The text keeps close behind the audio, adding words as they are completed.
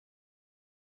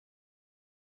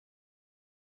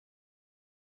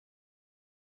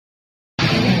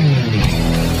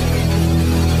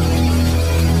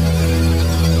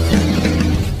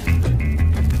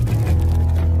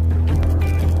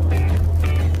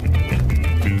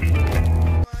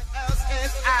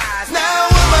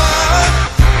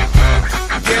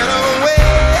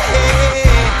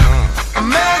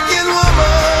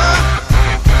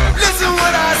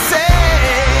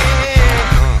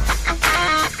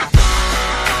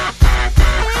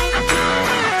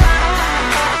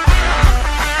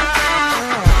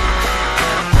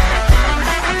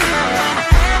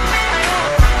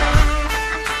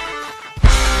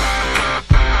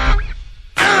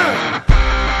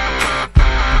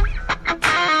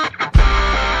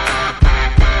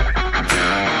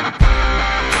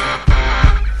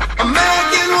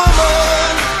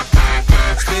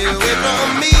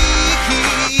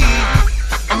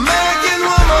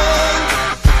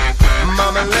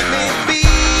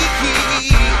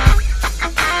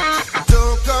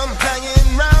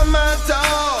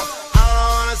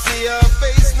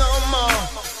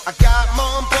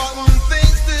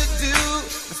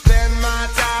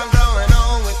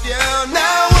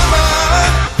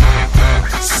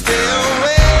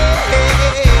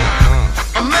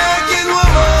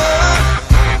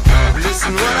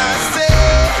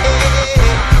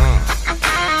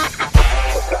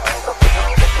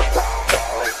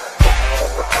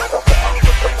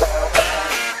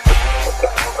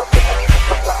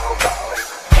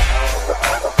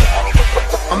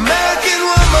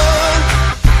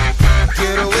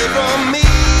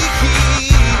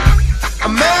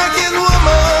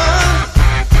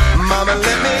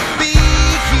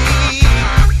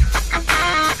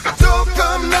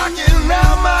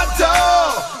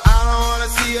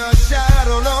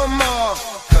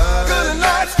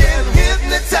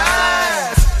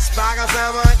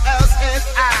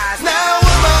his eyes. Now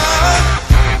woman,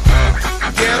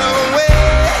 get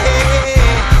away.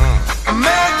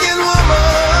 American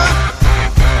woman,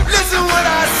 listen what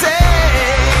I say.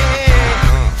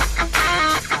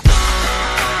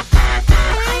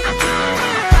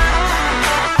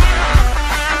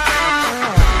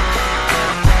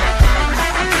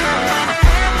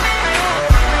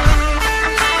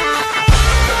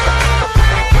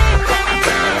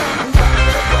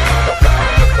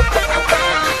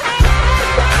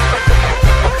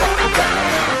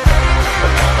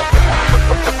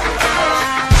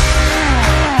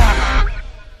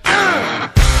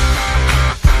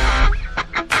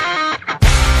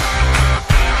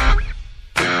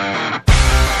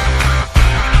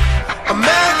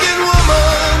 American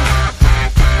woman,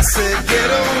 I said get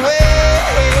away.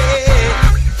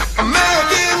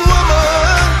 American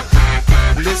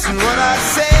woman, listen what I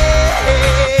say.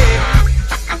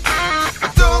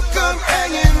 Don't come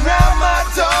hanging round my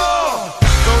door.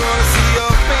 Don't wanna see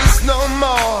your face no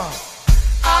more.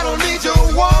 I don't need your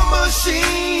war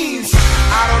machines.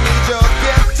 I don't need your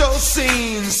ghetto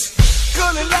scenes.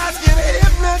 Gonna lies get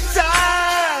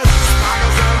hypnotized.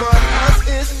 Sparkles someone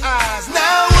else's eyes.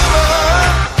 Now woman,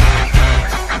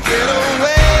 get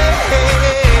away.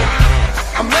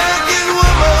 American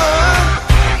woman,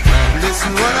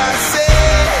 listen what I say.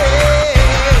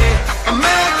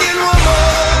 American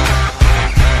woman,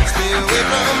 stay away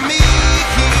from me.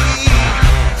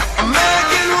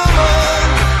 American woman,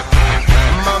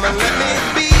 mama let me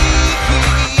be.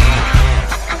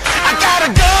 I gotta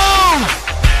go,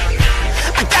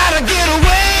 I gotta get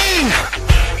away.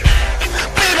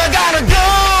 Baby, I gotta go,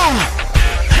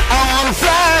 I wanna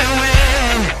fly away.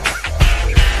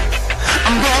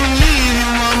 I'm gonna leave you,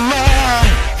 woman.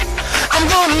 I'm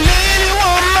gonna leave you,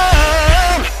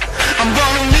 woman. I'm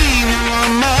gonna leave you,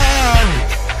 woman.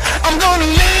 I'm gonna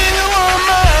leave you,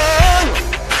 woman.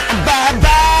 Bye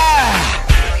bye.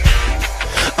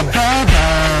 Bye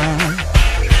bye.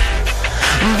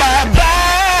 Bye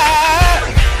bye.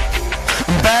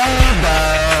 Bye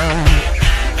bye.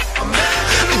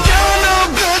 You're no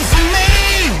good for me,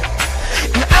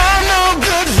 and I'm no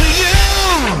good for you.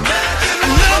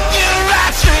 Look you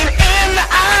right straight in the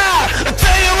eye. I'll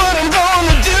tell you what I'm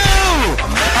gonna do.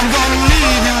 I'm gonna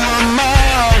leave you,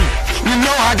 woman. You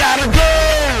know I gotta go.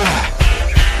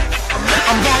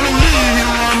 I'm gonna leave you,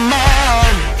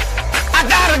 woman. I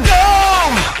gotta go.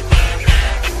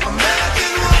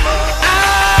 American woman,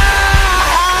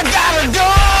 I gotta go.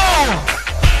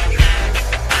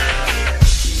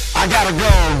 I gotta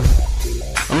go.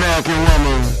 American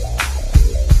woman,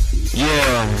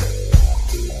 yeah.